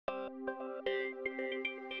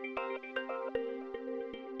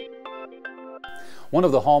One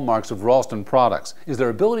of the hallmarks of Ralston products is their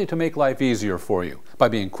ability to make life easier for you by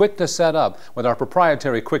being quick to set up with our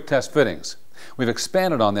proprietary quick test fittings. We've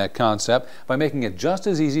expanded on that concept by making it just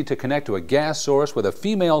as easy to connect to a gas source with a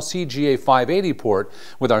female CGA 580 port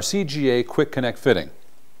with our CGA Quick Connect fitting.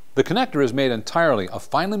 The connector is made entirely of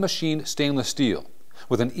finely machined stainless steel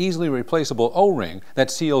with an easily replaceable O-ring that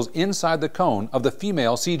seals inside the cone of the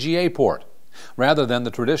female CGA port, rather than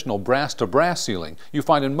the traditional brass-to-brass sealing you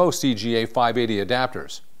find in most CGA 580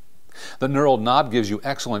 adapters. The knurled knob gives you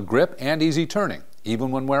excellent grip and easy turning,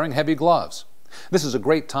 even when wearing heavy gloves. This is a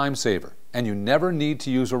great time saver, and you never need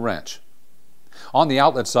to use a wrench. On the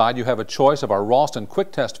outlet side, you have a choice of our Ralston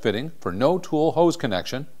Quick Test fitting for no-tool hose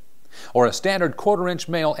connection, or a standard 1/4-inch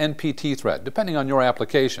male NPT thread, depending on your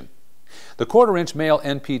application. The 1/4-inch male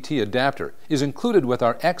NPT adapter is included with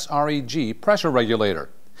our XREG pressure regulator,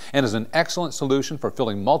 and is an excellent solution for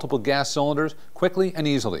filling multiple gas cylinders quickly and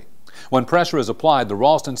easily. When pressure is applied, the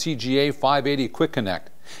Ralston CGA 580 Quick Connect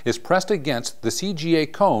is pressed against the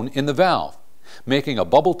CGA cone in the valve, making a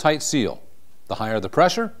bubble-tight seal. The higher the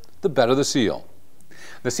pressure, the better the seal.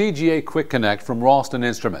 The CGA Quick Connect from Ralston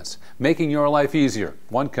Instruments, making your life easier,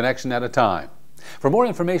 one connection at a time. For more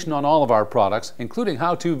information on all of our products, including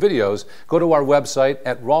how-to videos, go to our website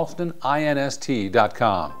at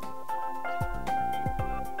ralstoninst.com.